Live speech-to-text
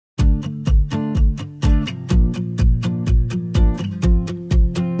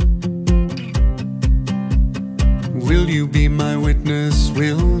Will you be my witness?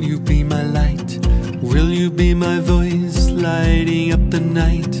 Will you be my light? Will you be my voice lighting up the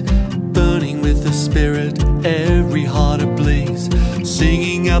night? Burning with the Spirit, every heart ablaze,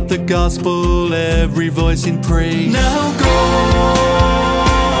 singing out the gospel, every voice in praise. Now go.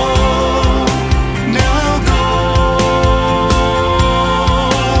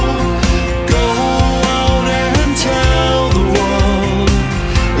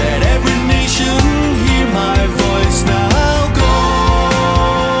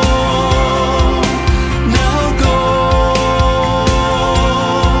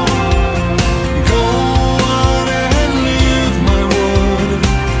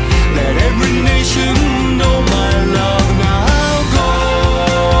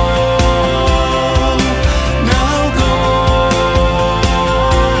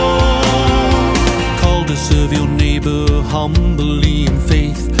 Serve your neighbor humbly in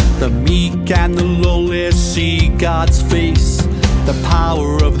faith. The meek and the lowly see God's face. The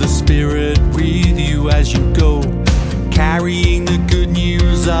power of the Spirit with you as you go, carrying the good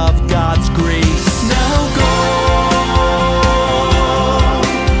news of God's grace. Now go.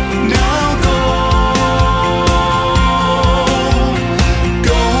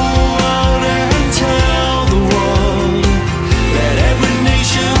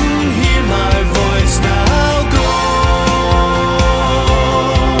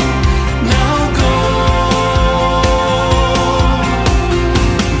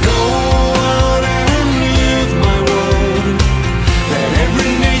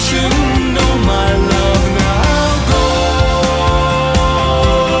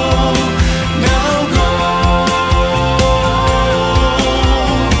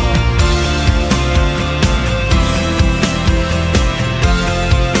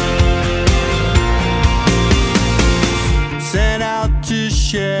 To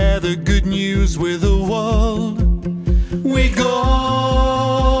share the good news with the world, we go.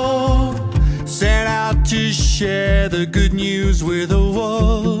 Set out to share the good news with the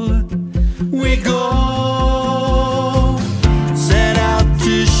world, we go. Set out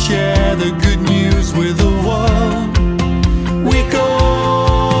to share the good news with the world.